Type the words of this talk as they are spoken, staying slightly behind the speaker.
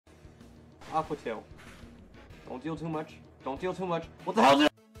Aqua Tail. Don't deal too much. Don't deal too much. What the hell did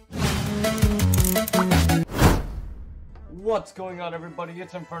What's going on, everybody?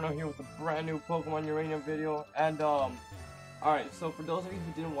 It's Inferno here with a brand new Pokemon Uranium video. And, alright, so for those of you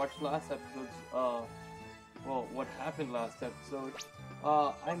who didn't watch last episode's, well, what happened last episode,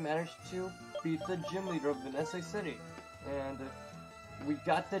 I managed to beat the gym leader of Vanessa City. And we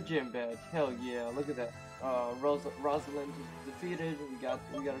got the gym badge. Hell yeah, look at that. Rosalind is defeated. We got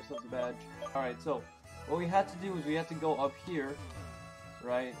ourselves a badge. Alright, so what we had to do is we had to go up here,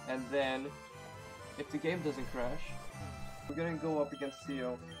 right? And then, if the game doesn't crash, we're gonna go up against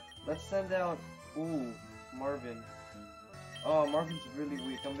Theo. Let's send out, ooh, Marvin. Oh, Marvin's really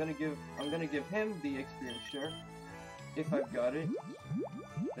weak. I'm gonna give him the experience share. If I've got it.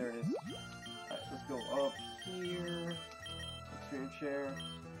 There it is. Alright, let's go up here. Experience share.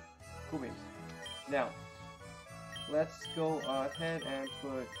 Cool beans. Now, let's go ahead and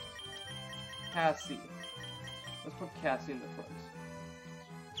put Cassie. Let's put Cassie in the front.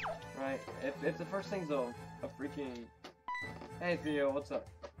 Right? If the first thing's a freaking... Hey Theo, what's up?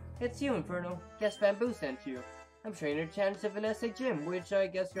 It's you, Inferno. Guess Bamboo sent you. I'm trainer Chance of Vanessa Gym, which I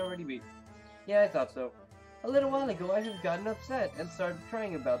guess you already beat. Yeah, I thought so. A little while ago, I have gotten upset and started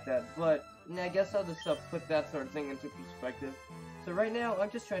crying about that, but I guess I'll just put that sort of thing into perspective. So right now,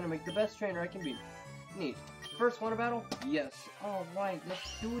 I'm just trying to make the best trainer I can be. Neat. First, want a battle? Yes. Alright,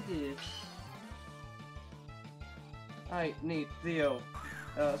 let's do this. Alright, neat. Theo.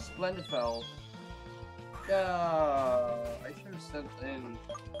 Splendid Fowl. I should have sent in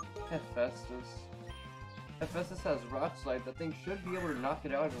Hephaestus. Hephaestus has Rock Slide. That thing should be able to knock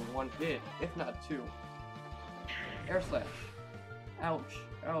it out in one hit, if not two. Air Slash. Ouch.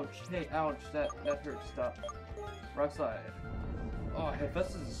 Ouch. Hey, ouch. That hurts. Stop. Rock Slide. Oh,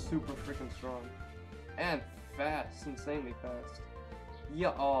 Hephaestus is super freaking strong. And fast. Insanely fast.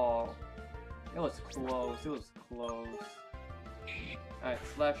 Yeah, oh. It was close. It was close. Alright,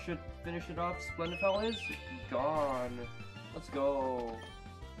 Slash should finish it off. Splendid Fowl is gone. Let's go.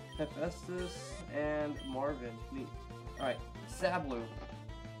 Hephaestus and Marvin. Neat. Alright, Sablu.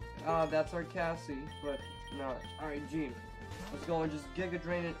 That's our Cassie, but no. Alright, Gene. Let's go and just Giga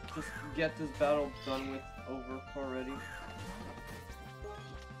Drain it. Just get this battle done with over already.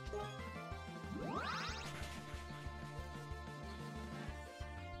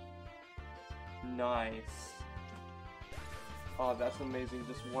 Nice. Oh, that's amazing.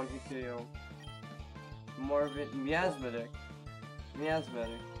 Just one hit KO. Marvin. Miasmatic.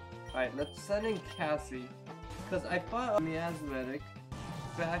 Alright, let's send in Cassie. Because I fought a Miasmatic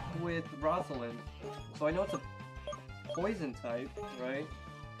back with Rosalind. So I know it's a poison type, right?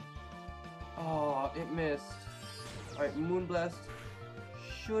 Oh, it missed. Alright, Moonblast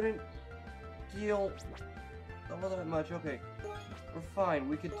shouldn't deal all that much. Okay, we're fine.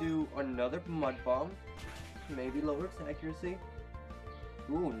 We could do another Mud Bomb. Maybe lower its accuracy.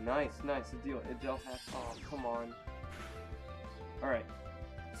 Ooh, nice. The deal. It'll have. Oh, come on. Alright.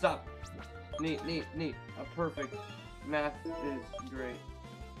 Stop. Neat. Perfect. Math is great.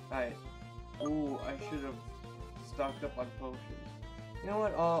 Alright. Ooh, I should have stocked up on potions. You know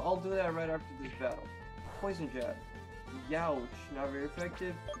what? I'll do that right after this battle. Poison Jab. Youch. Not very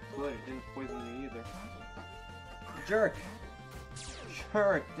effective. Good. It didn't poison me either. Jerk.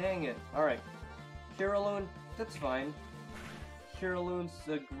 Dang it. Alright. Kiraloon. That's fine. Kiraloon's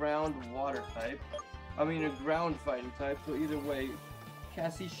a ground water type. I mean, a ground fighting type, so either way,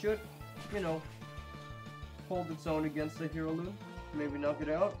 Cassie should, you know, hold its own against the Kiraloon. Maybe knock it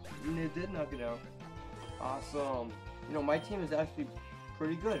out. And it did knock it out. Awesome. You know, my team is actually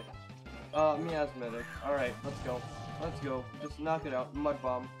pretty good. Miasmatic. Alright, let's go. Just knock it out. Mud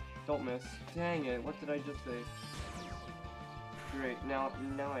Bomb. Don't miss. Dang it, what did I just say? Great, now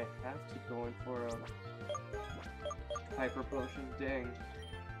I have to go in for a Hyper Potion. Dang.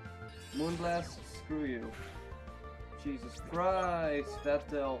 Moonblast, screw you. Jesus Christ, that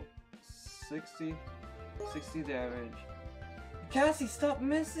dealt 60 damage. Cassie, stop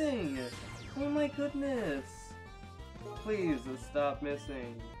missing! Oh my goodness! Please, stop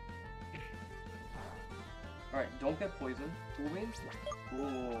missing. Alright, don't get poisoned. Cool beans?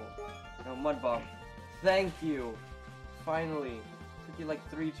 Cool. Now, Mud Bomb. Thank you! Finally. Took you like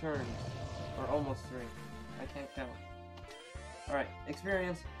 3 turns. Or almost 3. I can't count. Alright,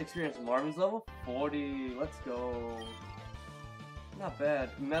 experience. Marvin's level 40. Let's go. Not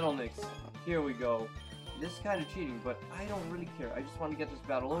bad. Metal Nix. Here we go. This is kind of cheating, but I don't really care. I just want to get this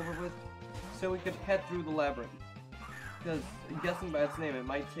battle over with so we could head through the labyrinth. Because, guessing by its name, it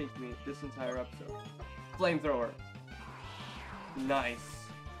might take me this entire episode. Flamethrower. Nice.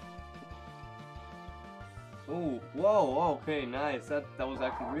 Ooh, whoa, okay, nice. That was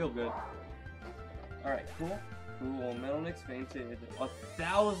actually real good. Alright, cool. Cool, Metal Nix fainted.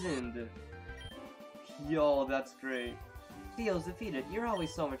 1,000! Yo, that's great. Theo's defeated. You're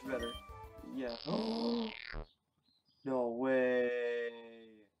always so much better. Yeah. No way.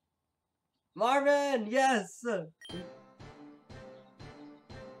 Marvin! Yes!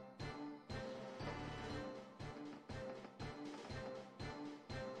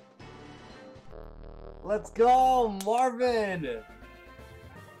 Let's go, Marvin!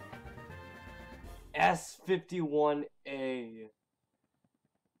 S51A.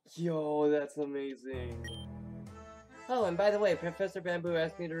 Yo, that's amazing. Oh, and by the way, Professor Bamboo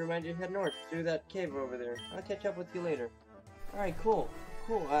asked me to remind you to head north through that cave over there. I'll catch up with you later. Alright, cool.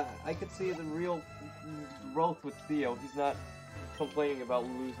 Cool. I could see the real growth with Theo. He's not complaining about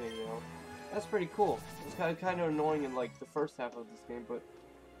losing, you know. That's pretty cool. It's kind of annoying in, like, the first half of this game, but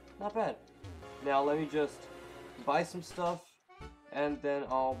not bad. Now, let me just buy some stuff, and then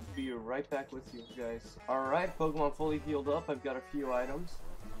I'll be right back with you guys. Alright, Pokemon fully healed up. I've got a few items.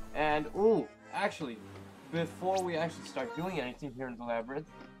 And, ooh, actually, before we actually start doing anything here in the labyrinth,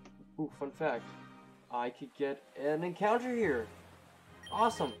 ooh, fun fact, I could get an encounter here.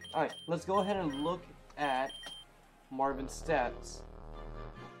 Awesome. Alright, let's go ahead and look at Marvin's stats.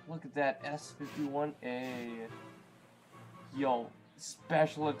 Look at that S51A. Yo,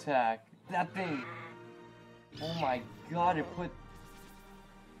 special attack. That thing. Oh my god, it put...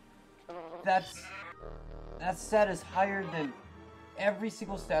 That stat is higher than every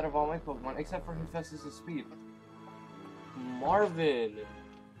single stat of all my Pokemon, except for Hephaestus' speed. Marvin!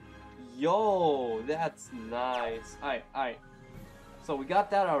 Yo, that's nice. Alright. So we got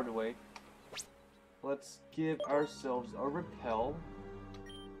that out of the way. Let's give ourselves a repel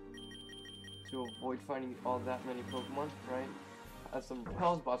to avoid finding all that many Pokemon, right? Had some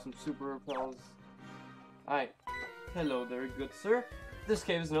repels, bought some super repels. Alright. Hello there, good sir. This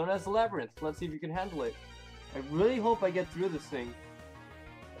cave is known as the labyrinth. Let's see if you can handle it. I really hope I get through this thing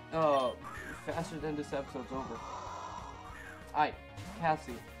faster than this episode's over. Alright,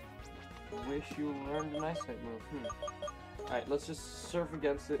 Cassie. Wish you learned an ice type move. Alright, let's just surf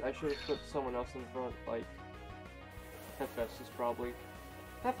against it. I should have put someone else in front, like Hephaestus probably.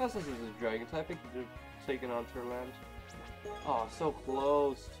 Hephaestus is a dragon type. I could have taken on Turland. Oh, so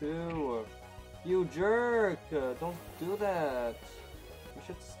close too. You jerk! Don't do that. You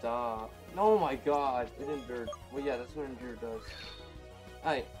should stop. Oh my god, it endured. Well, yeah, that's what endure does.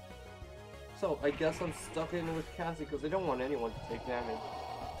 Alright. So, I guess I'm stuck in with Cassie because I don't want anyone to take damage.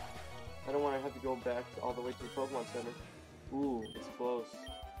 I don't want to have to go back all the way to the Pokemon Center. Ooh, it's close.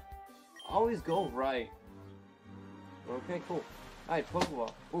 Always go right. Okay, cool. Alright,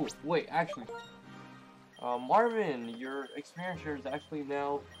 Pokeball. Ooh, wait, actually. Marvin, your experience share is actually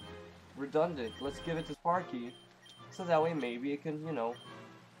now redundant. Let's give it to Sparky. So that way maybe it can, you know,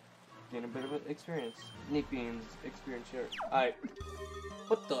 gain a bit of an experience. Nick Bean's experience share. Alright.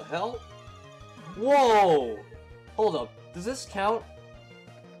 What the hell? Whoa! Hold up. Does this count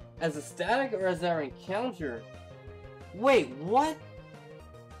as a static or as our encounter? Wait, what?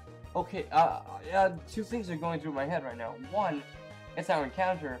 Okay, two things are going through my head right now. One, it's our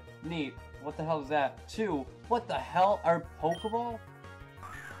encounter. Neat. What the hell is that? Two, what the hell? Our Pokeball?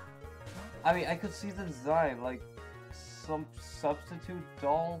 I mean, I could see the design, like some substitute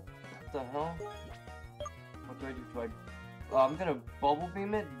doll. What the hell? What do I do? I'm gonna Bubble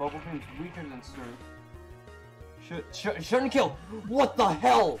Beam it. Bubble Beam's weaker than Surf. Shouldn't kill! What the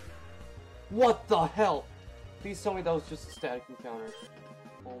hell? What the hell? Please tell me that was just a static encounter.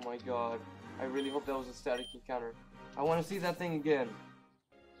 Oh my god. I really hope that was a static encounter. I want to see that thing again.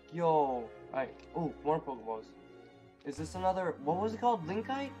 Yo. Alright. Oh, more Pokeballs. Is this another... What was it called?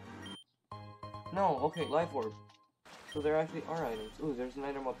 Linkite? No. Okay, Life Orb. So there actually are items. Ooh, there's an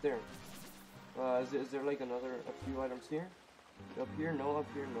item up there. Is there like a few items here? Up here? No. Up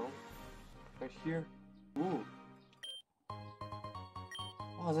here? No. Right here? Ooh.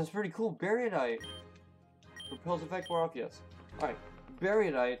 Oh, that's pretty cool. Bariadite. Repels effect wore off, yes. Alright.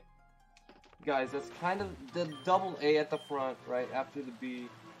 Bariadite. Guys, that's kind of the double A at the front, right after the B.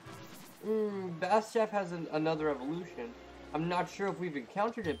 Bass has another evolution. I'm not sure if we've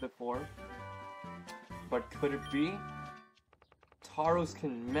encountered it before. But could it be? Tauros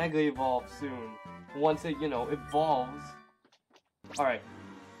can Mega Evolve soon. Once it, you know, evolves. Alright.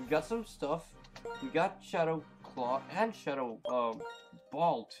 We got some stuff. We got Shadow Claw and Shadow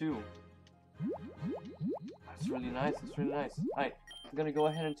Ball too. That's really nice. That's really nice. Alright. I'm gonna go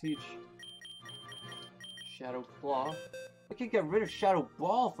ahead and teach Shadow Claw. I could get rid of Shadow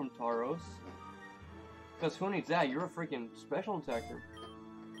Ball from Tauros. Because who needs that? You're a freaking special attacker.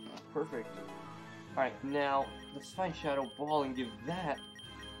 Perfect. Alright, now, let's find Shadow Ball and give that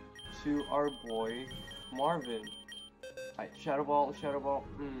to our boy Marvin. Alright, Shadow Ball, Shadow Ball,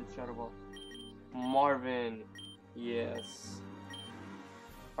 Shadow Ball. Marvin, yes.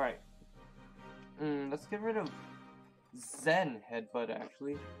 Alright. Let's get rid of Zen Headbutt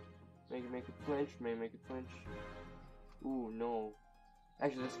actually. Make it flinch, make it flinch. Ooh, no.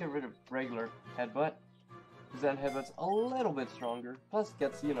 Actually, let's get rid of regular Headbutt. Zen Headbutt's a little bit stronger. Plus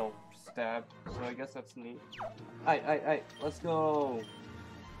gets, you know, stabbed. So I guess that's neat. Alright, let's go.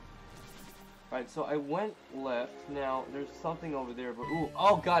 Alright, so I went left. Now, there's something over there, but ooh,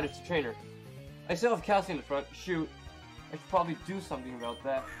 oh god, it's a trainer. I still have Cassie in the front. Shoot. I should probably do something about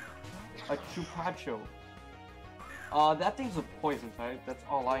that. A Chupacho. That thing's a poison type. That's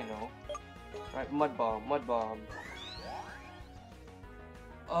all I know. Alright, Mud Bomb, Mud Bomb.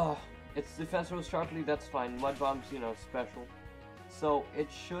 Its defense rose sharply, that's fine. Mud Bomb's, you know, special. So, it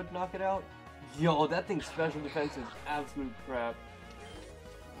should knock it out. Yo, that thing's special defense is absolute crap.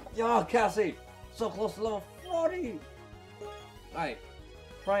 Yo, Cassie! So close to level 40! Alright,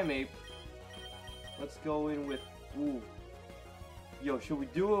 Primeape. Let's go in with... Ooh. Yo, should we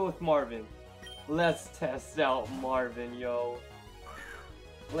do it with Marvin? Let's test out Marvin, yo.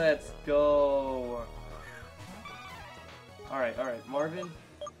 Let's go. Alright, Marvin.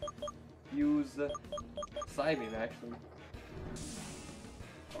 Use Psybeam, actually.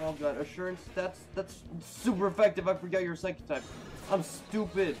 Oh god, Assurance, that's super effective. I forgot your Psychic type. I'm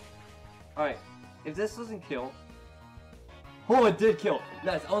stupid. Alright, if this doesn't kill... Oh, it did kill.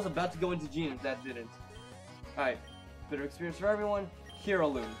 Nice, I was about to go into Gene if that didn't. Alright, bit of experience for everyone.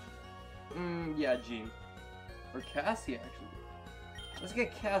 Heirloom. Yeah, Gene. Or Cassie, actually. Let's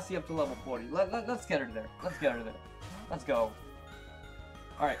get Cassie up to level 40. Let's get her there. Let's get her there. Let's go.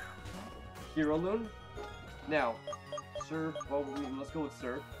 Alright. Heirloom. Now, Surf. Well, let's go with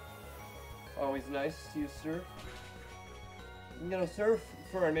Surf. Always nice to use Surf. You know, Surf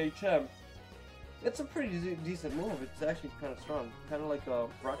for an HM. It's a pretty decent move. It's actually kind of strong. Kind of like a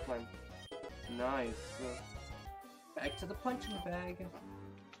Rock Climb. Nice. Back to the punching bag.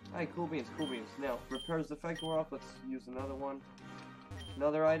 Alright, cool beans, cool beans. Now, repairs the effect wore off. Let's use another one.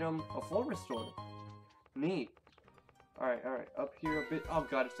 Another item. A full restore. Neat. Alright, up here a bit. Oh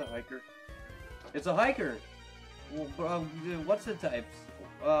god, it's a hiker. It's a hiker! Well, what's the types?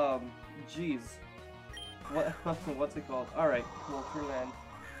 Jeez. What's it called? Alright, cool, true land.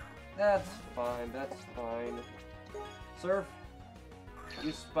 That's fine, that's fine. Surf.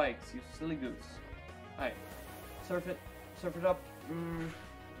 Use spikes, you silly goose. Alright. Surf it up.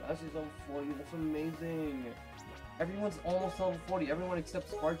 That's level 40, that's amazing. Everyone's almost level 40, everyone except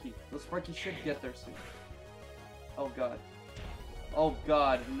Sparky. The Sparky should get there soon. Oh god. Oh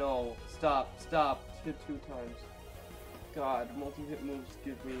god, no. Stop. Hit 2 times. God, multi-hit moves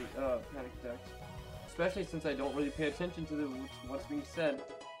give me panic attacks. Especially since I don't really pay attention to what's being said.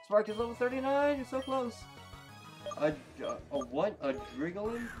 Spark is level 39, you're so close. A what? A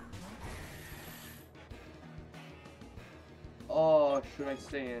Hydreigon? Oh, should I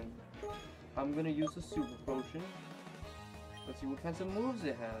stay in? I'm gonna use a super potion. Let's see what kinds of moves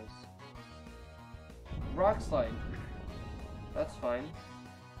it has. Rock Slide. That's fine.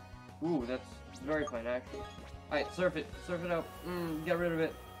 Ooh, that's very fine, actually. Alright, surf it out. Get rid of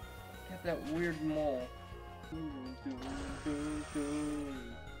it. Get that weird mole.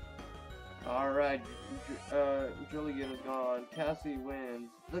 Alright, Jilligan is gone. Cassie wins.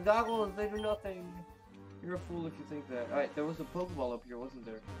 The goggles, they do nothing. You're a fool if you think that. Alright, there was a Pokeball up here, wasn't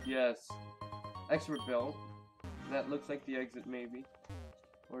there? Yes. Expert Belt. That looks like the exit, maybe.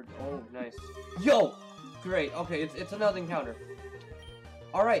 Or, oh, nice. Yo! Great, okay, it's another encounter.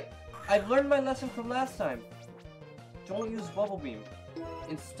 Alright, I've learned my lesson from last time. Don't use Bubble Beam.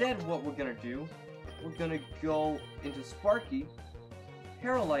 Instead, what we're gonna do, we're gonna go into Sparky,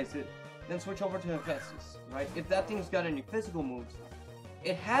 paralyze it, then switch over to Hephaestus, right? If that thing's got any physical moves,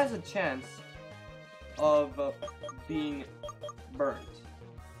 it has a chance of being burnt.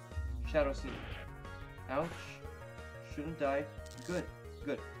 Shadow Sneak. Ouch. Shouldn't die. Good.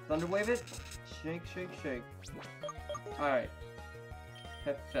 Thunder Wave it. Shake. Alright.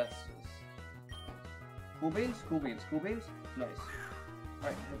 Hephaestus. Cool beans. Nice.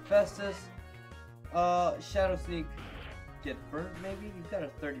 Alright, Hephaestus. Shadow Sneak. Get burnt, maybe? You've got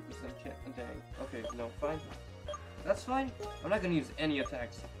a 30% chance. Dang. Okay, no, fine. That's fine. I'm not gonna use any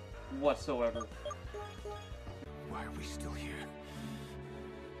attacks whatsoever. Why are we still here?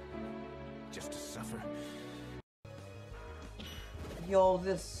 Just to suffer? Yo,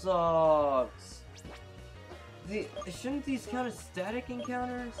 this sucks. Shouldn't these count as static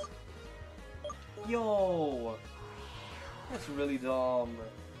encounters? Yo, that's really dumb.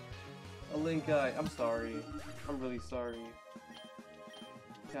 A Link Eye, I'm sorry. I'm really sorry.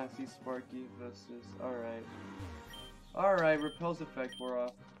 Cassie, Sparky, Vestas. Alright. Alright, repels effect wore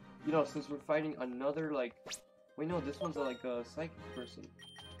off. You know, since we're fighting another, like... Wait, no, this one's like a psychic person.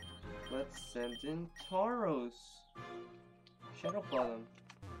 Let's send in Tauros. Shadow Claw them.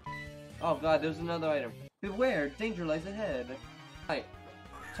 Oh god, there's another item. Beware, danger lies ahead. Alright,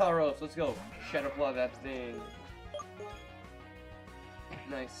 Tauros, let's go. Shadow Claw that thing.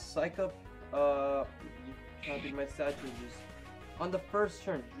 Nice. Psych up, you counted my stat changes. On the first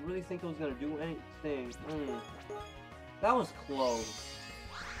turn, do you really think it was gonna do anything? That was close.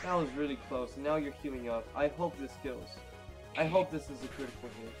 That was really close, and now you're healing up. I hope this kills. I hope this is a critical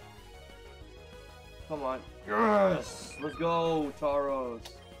hit. Come on. Yes! Let's go, Tauros.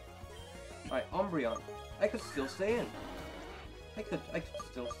 Alright, Umbreon. I could still stay in. I could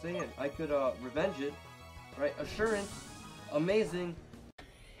still stay in. I could, revenge it. Right? Assurance. Amazing.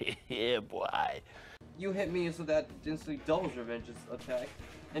 Yeah, boy. You hit me, so that instantly doubles Revenge's attack.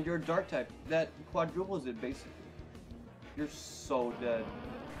 And you're a dark type. That quadruples it, basically. You're so dead.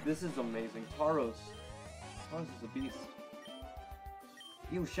 This is amazing. Tauros. Tauros is a beast.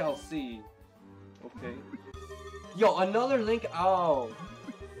 You shall see. Okay. Yo, another link. Oh.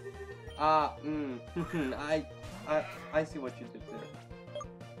 I see what you did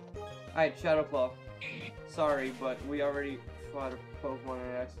there. Alright, Shadow Claw. Sorry, but we already fought a Pokemon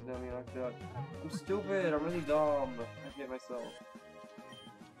and I accidentally knocked out. I'm stupid. I'm really dumb. I hate myself.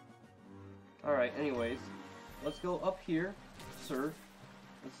 Alright, anyways. Let's go up here. Surf.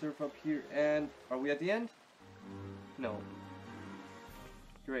 Let's surf up here. And are we at the end? No.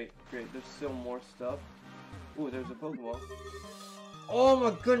 Great, great. There's still more stuff. Ooh, there's a Pokeball. Oh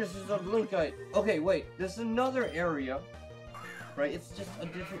my goodness, there's a Blinkite. Okay, wait. There's another area. Right? It's just a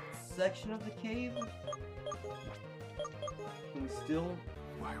different section of the cave. Can we still...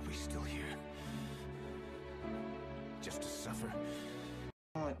 Why are we still here? Just to suffer?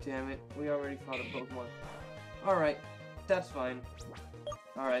 Oh, damn it. We already fought a Pokemon. Alright. That's fine.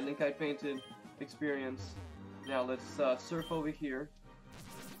 Alright, Linkite painted. Experience. Now let's surf over here.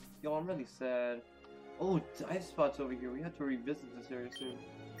 Yo, I'm really sad. Oh, dive spots over here. We have to revisit this area soon.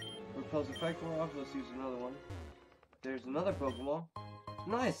 Repels effect wore off. Let's use another one. There's another Pokemon.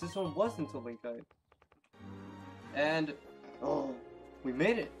 Nice, this one wasn't a Linkite. And, oh, we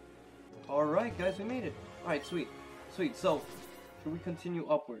made it. Alright, guys, we made it. Alright, sweet. Sweet, so, should we continue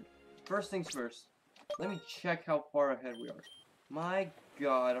upward? First things first. Let me check how far ahead we are. My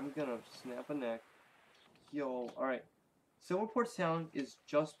god, I'm gonna snap a neck. Yo, alright. Silverport Town is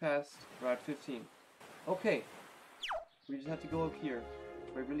just past Route 15. Okay. We just have to go up here.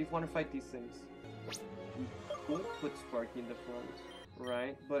 I really want to fight these things. We could put Sparky in the front,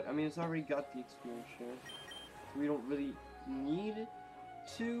 right? But, I mean, it's already got the experience share. We don't really need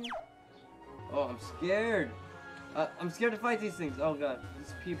to. Oh, I'm scared. I'm scared to fight these things. Oh god.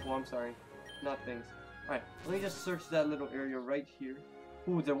 These people, I'm sorry. Not things. Alright, let me just search that little area right here.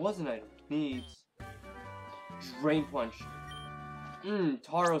 Ooh, there was an item. Needs Drain Punch.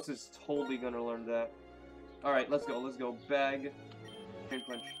 Tauros is totally gonna learn that. Alright, let's go, let's go. Bag. Drain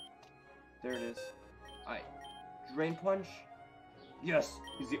Punch. There it is. Alright. Drain Punch. Yes!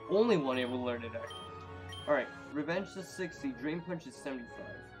 He's the only one able to learn it, actually. Alright, Revenge is 60, Drain Punch is 75.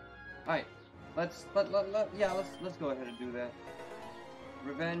 Alright, let's go ahead and do that.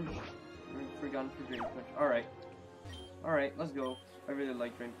 Revenge. Forgotten for Drain Punch. Alright. Alright, let's go. I really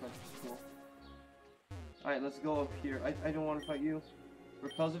like Drain Punch, it's cool. Alright, let's go up here. I don't want to fight you.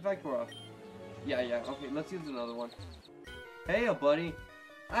 Repels effect, we're off. Yeah, okay, let's use another one. Hey, buddy.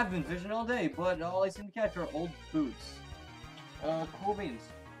 I've been fishing all day, but all I seem to catch are old boots. Cool beans.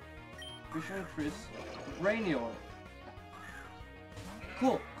 Fisherman Chris. Rainior.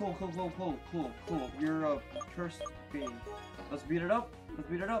 Cool. You're a cursed being. Let's beat it up.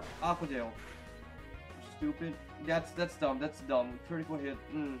 Aquadale. Stupid. That's dumb. Critical hit.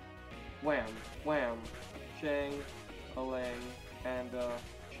 Wham. Shang. Alang. And,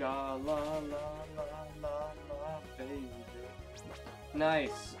 cha la la la baby.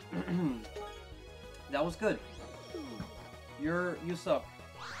 Nice. That was good. You suck.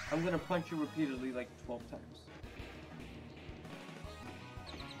 I'm gonna punch you repeatedly like 12 times.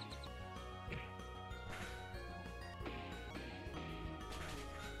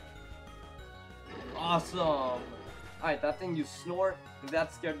 Awesome! Alright, that thing you snort,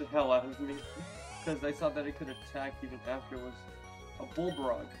 that scared the hell out of me. Because I saw that it could attack even after it was a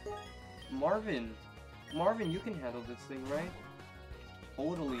Bulborog. Marvin, you can handle this thing, right?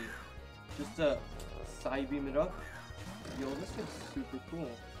 Totally. Just side beam it up. Yo, this looks super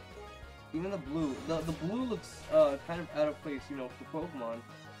cool. Even the blue. The blue looks kind of out of place, you know, for Pokemon.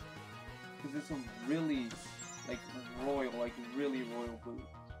 Because it's a really, like, really royal blue.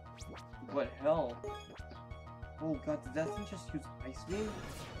 What hell? Oh god, did that thing just use Ice Beam?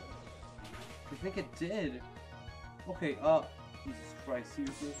 I think it did. Okay, Jesus Christ,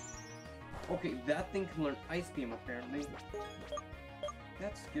 seriously? Okay, that thing can learn Ice Beam, apparently.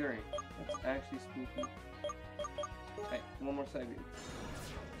 That's scary. That's actually spooky. Alright, one more side beam.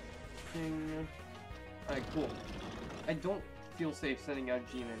 Ding. Alright, cool. I don't feel safe sending out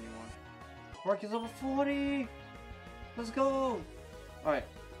Jean anymore. Spark is level 40! Let's go! Alright,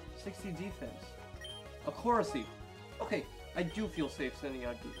 60 defense. A Chorusy. Okay, I do feel safe sending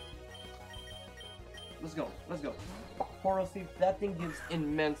out Jean. Let's go, let's go. Chorusy, that thing gives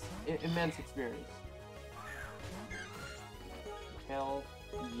immense experience. Hell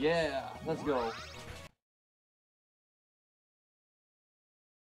yeah, let's go. Oh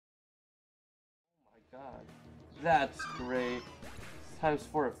my god, that's great. Times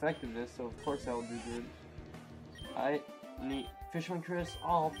 4 effectiveness, so of course I will do good. I need Fisherman Chris.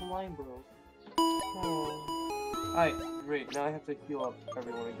 Oh, blind bro. Oh. Alright, great. Now I have to heal up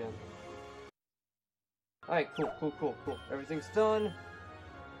everyone again. Alright, cool. Everything's done.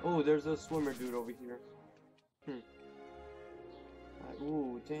 Oh, there's a swimmer dude over here.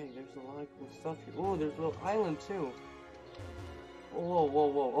 Ooh, dang, there's a lot of cool stuff here. Oh, there's a little island too.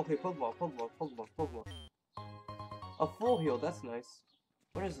 Whoa. Okay, Pokemon. A full heal, that's nice.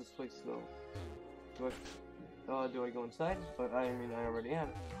 What is this place though? Do I go inside? But I mean, I already am.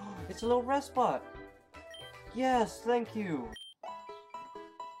 It's a little rest spot! Yes, thank you!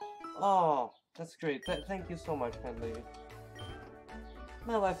 Oh, that's great. Thank you so much, kind lady.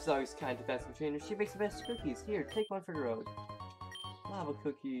 My wife is always kind to passing trainers. She makes the best cookies. Here, take one for the road. Lava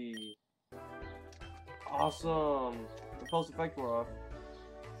cookie. Awesome. Repulse effect wore off.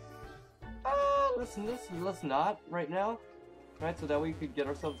 Let's not right now. Right, so that way we could get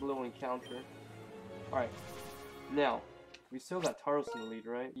ourselves a little encounter. Alright. Now, we still got Tauros in the lead,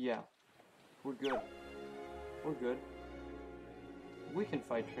 right? Yeah. We're good. We're good. We can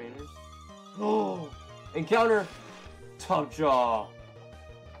fight trainers. Oh! Encounter! Top Jaw!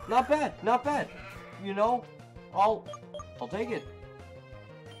 Not bad! You know, I'll take it.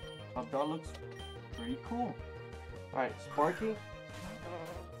 Top Jaw looks pretty cool. Alright, Sparky,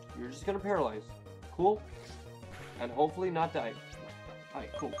 you're just gonna paralyze. Cool? And hopefully not die.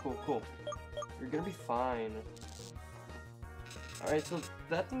 Alright, cool. You're gonna be fine. Alright, so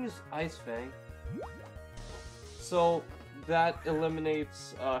that thing is Ice Fang. So that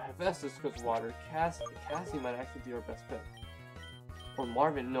eliminates Hephaestus because water. Cassie might actually be our best bet. Or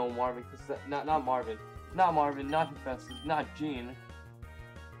Marvin, no Marvin, because not Marvin. Not Marvin, not Hephaestus, not Jean.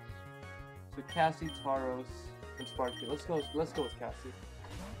 So Cassie, Tauros, and Sparky. Let's go with Cassie.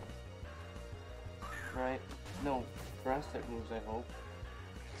 Right? No, grass type moves, I hope.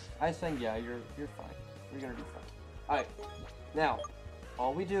 Ice Fang, yeah, you're fine. You're gonna be fine. Alright. Now,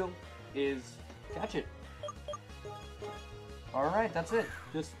 all we do is catch it. Alright, that's it.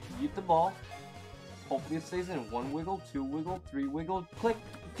 Just eat the ball. Hopefully it stays in. 1 wiggle, 2 wiggle, 3 wiggle, click.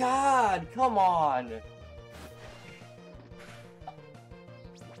 God, come on!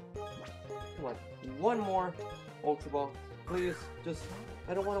 Come on. One more Ultra Ball. Please, just...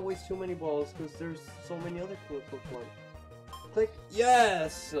 I don't want to waste too many balls because there's so many other cool Pokemon. Click.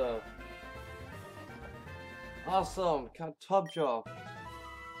 Yes! Awesome! Got Tubjaw.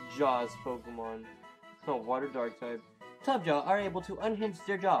 Jaws Pokemon. Oh, Water Dark type. Tubjaw are able to unhinge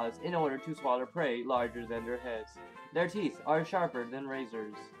their jaws in order to swallow prey larger than their heads. Their teeth are sharper than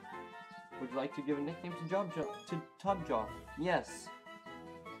razors. Would you like to give a nickname to Tubjaw? Yes.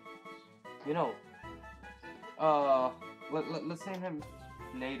 You know. Let's name him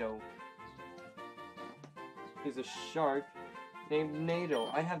Nato. He's a shark named Nato.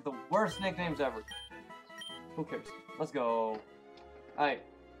 I have the worst nicknames ever. Who cares? Let's go. Alright.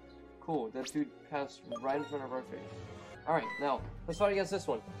 Cool. That dude passed right in front of our face. Alright, now, let's fight against this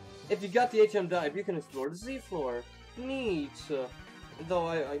one. If you got the HM dive, you can explore the Z floor. Neat. Though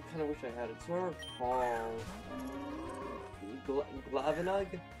I kind of wish I had it. So I recall...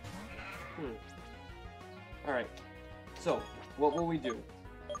 Glavinug? Alright. So, what will we do?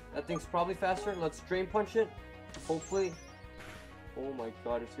 That thing's probably faster. Let's Drain Punch it. Hopefully. Oh my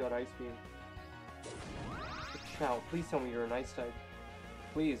god, it's got Ice Beam. Chow, please tell me you're an Ice type.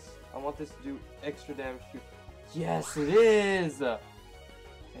 Please. I want this to do extra damage to you. Yes, it is!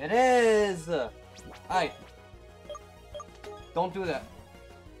 It is! Alright. Don't do that.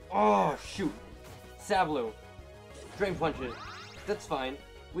 Oh, shoot. Sablu. Drain Punch it. That's fine.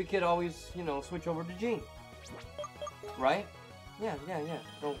 We could always, you know, switch over to Jean. Right? Yeah.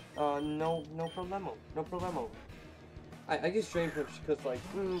 No problemo. No problemo. I guess Drain Punch because, like,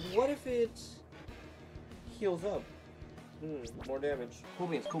 what if it heals up? More damage. Cool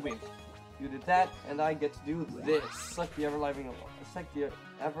beans, cool beans. You did that, and I get to do this. Suck the ever-loving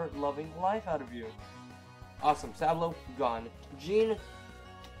life out of you. Awesome. Sablo, gone. Gene,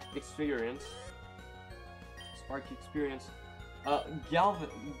 experience. Sparky, experience.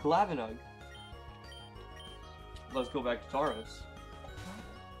 Glavinug. Let's go back to Tauros.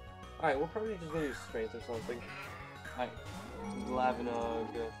 Alright, we're probably just gonna use strength or something. Alright. Glavinug.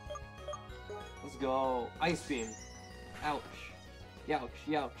 Let's go. Ice beam. Ouch. Youch,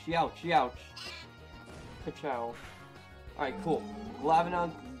 youch, youch, youch. Ka-chow. Alright, cool.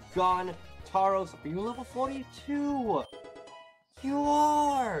 Glavinug, gone. Tauros, are you level 42? You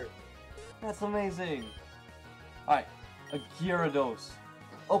are! That's amazing. Alright, a Gyarados.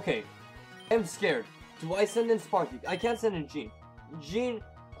 Okay, I'm scared. Do I send in Sparky? I can't send in Gene. Gene,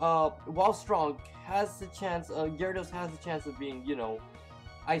 while strong, has the chance, Gyarados has the chance of being, you know,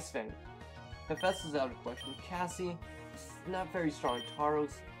 Ice Fang. Hephaestus is out of question. Cassie, not very strong.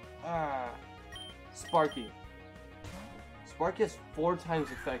 Tauros, Sparky. Sparky is 4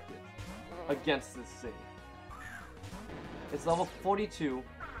 times effective against this thing. It's level 42.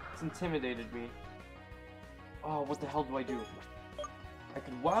 It's intimidated me. Oh, what the hell do I do? I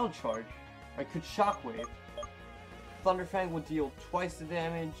could Wild Charge. I could Shockwave. Thunderfang would deal twice the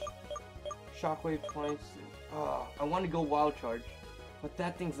damage. Shockwave twice. I want to go Wild Charge, but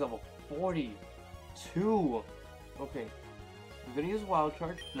that thing's level 42. Okay, I'm gonna use Wild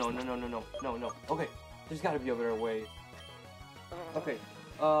Charge. No. Okay, there's gotta be a better way. Okay,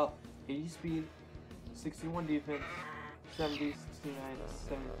 80 speed, 61 defense, 70, 69,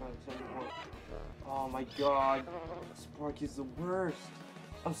 75, 74. Oh my god, Sparky's the worst.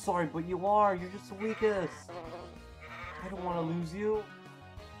 I'm sorry, but you are. You're just the weakest. I don't want to lose you.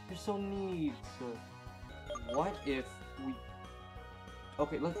 You're so neat. What if we...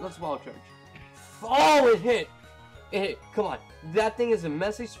 Okay, let's Wild Charge. Oh, it hit! It hit. Come on. That thing is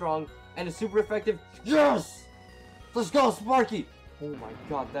immensely strong and is super effective. Yes! Let's go, Sparky! Oh my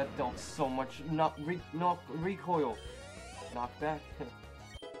god, that dealt so much. Recoil. Knockback.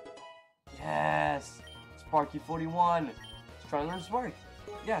 Yes! Sparky 41. Let's try and learn Spark.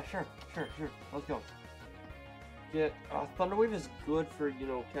 Yeah, sure. Let's go. Get Thunder Wave is good for, you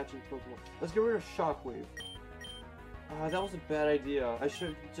know, catching Pokemon. Let's get rid of Shockwave. That was a bad idea. I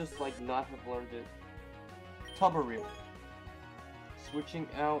should just like not have learned it. Tubbereel. Switching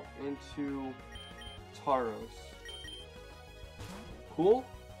out into Tauros. Cool.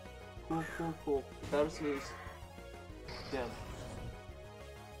 Without a sneeze. Yeah.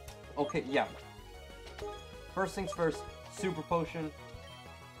 Okay, yeah. First things first. Super Potion.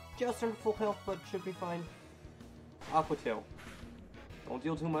 Just under full health, but should be fine. Aqua Tail. Don't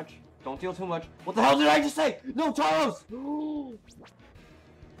deal too much. What the hell did I just say? No, Tauros! Oh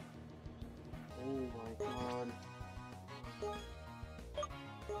my god.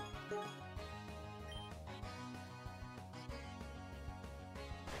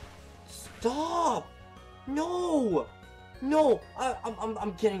 Stop! No!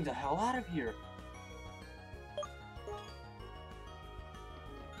 I'm getting the hell out of here.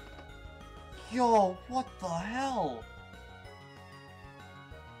 Yo, what the hell?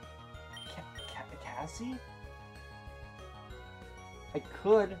 Cassie? I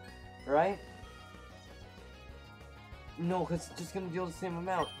could, right? No, because it's just gonna deal the same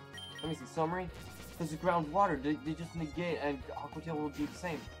amount. Let me see, summary. Because the groundwater, they just negate, and Aqua Tail will do the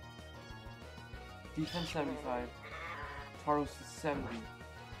same. Defense 75. Tauros is 70.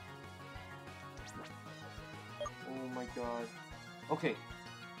 Oh my god. Okay.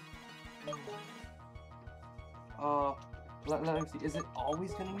 Let me see. Is it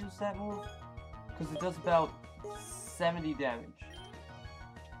always gonna use that move? Because it does about 70 damage.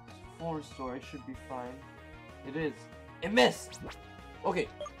 Full restore, it should be fine. It is. It missed! Okay,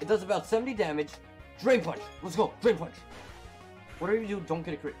 it does about 70 damage. Drain Punch! Let's go! Drain Punch! Whatever you do, don't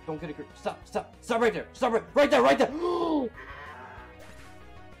get a crit. Stop right there! Right there!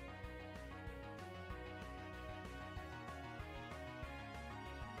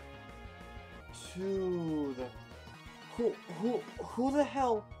 Dude. Who the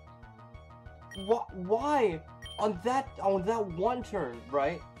hell? Why? On that one turn,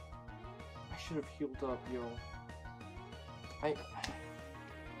 right? I should have healed up, yo. Are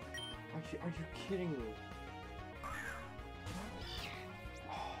you kidding me?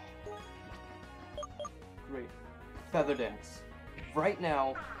 Great. Feather Dance. Right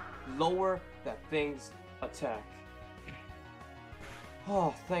now, lower that thing's attack.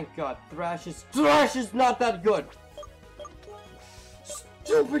 Oh, thank God. Thrash is not that good.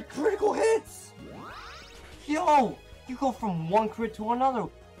 Stupid critical hits! Yo! You go from one crit to another.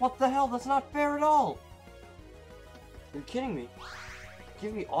 What the hell? That's not fair at all. You're kidding me.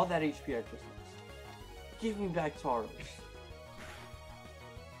 Give me all that HP I just lost. Give me back Tauros.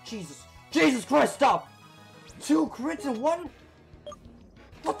 Jesus Christ, stop! 2 crits in 1?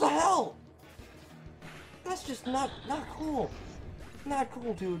 What the hell? That's just not cool. Not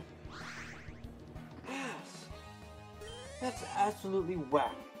cool, dude. Ass. That's absolutely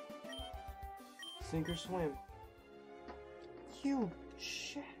whack. Sink or swim. You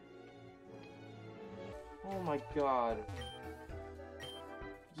shit. Oh my god.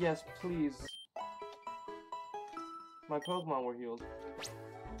 Yes, please. My Pokemon were healed.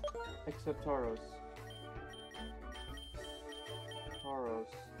 Except Tauros. Tauros.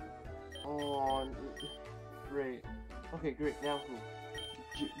 Oh, great. Okay, great. Now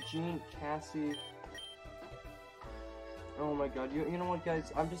who? Jean, Cassie. Oh my god. You know what,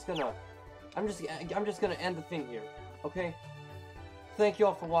 guys? I'm just gonna end the thing here. Okay? Thank you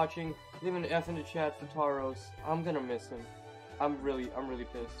all for watching. Leave an F in the chat for Tauros. I'm gonna miss him. I'm really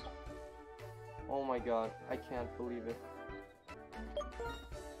pissed. Oh my god. I can't believe it.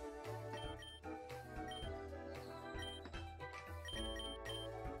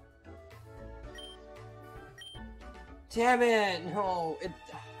 Damn it! No,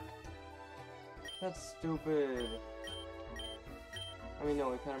 that's stupid. I mean,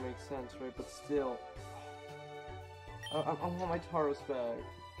 no, it kind of makes sense, right? But still, I want my Tauros back.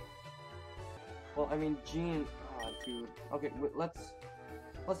 Well, I mean, Jean. Ah, dude. Okay, let's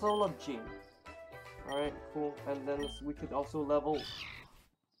level up Jean. All right, cool. And then we could also level.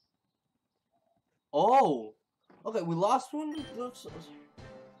 Oh, okay. We lost one.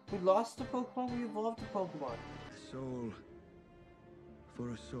 We lost the Pokemon. We evolved the Pokemon. Soul for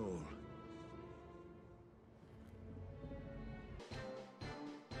a soul.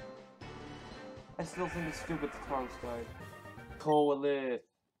 I still think it's stupid the Tauros died. Coalith.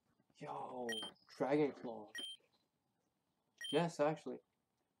 Yo, Dragon Claw. Yes, actually.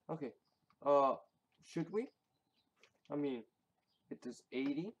 Okay. Should we? I mean, it does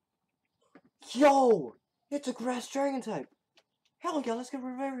 80. Yo! It's a Grass Dragon type! Hell yeah, let's get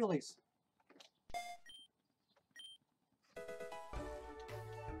Revive Release!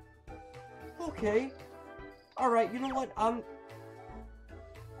 Okay. Alright, you know what? I'm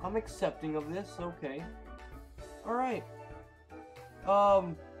accepting of this, okay. Alright.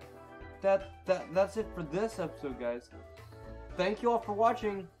 That's it for this episode, guys. Thank you all for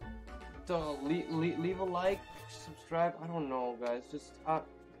watching. So leave a like, subscribe. I don't know, guys. Just I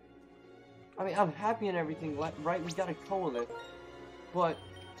mean, I'm happy and everything, right? We got a Coalith, but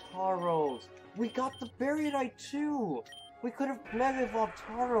Tauros. We got the Bariadite too. We could have Mega Evolved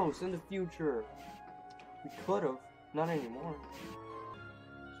Tauros in the future. We could have, not anymore.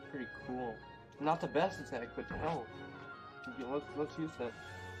 It's pretty cool. Not the best attack, but hell, let's use that.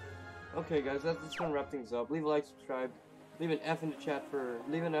 Okay, guys, that's just gonna wrap things up. Leave a like, subscribe. Leave an F in the chat for.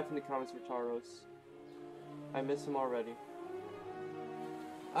 Leave an F in the comments for Tauros. I miss him already.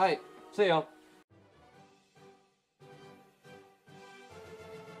 Alright, see y'all.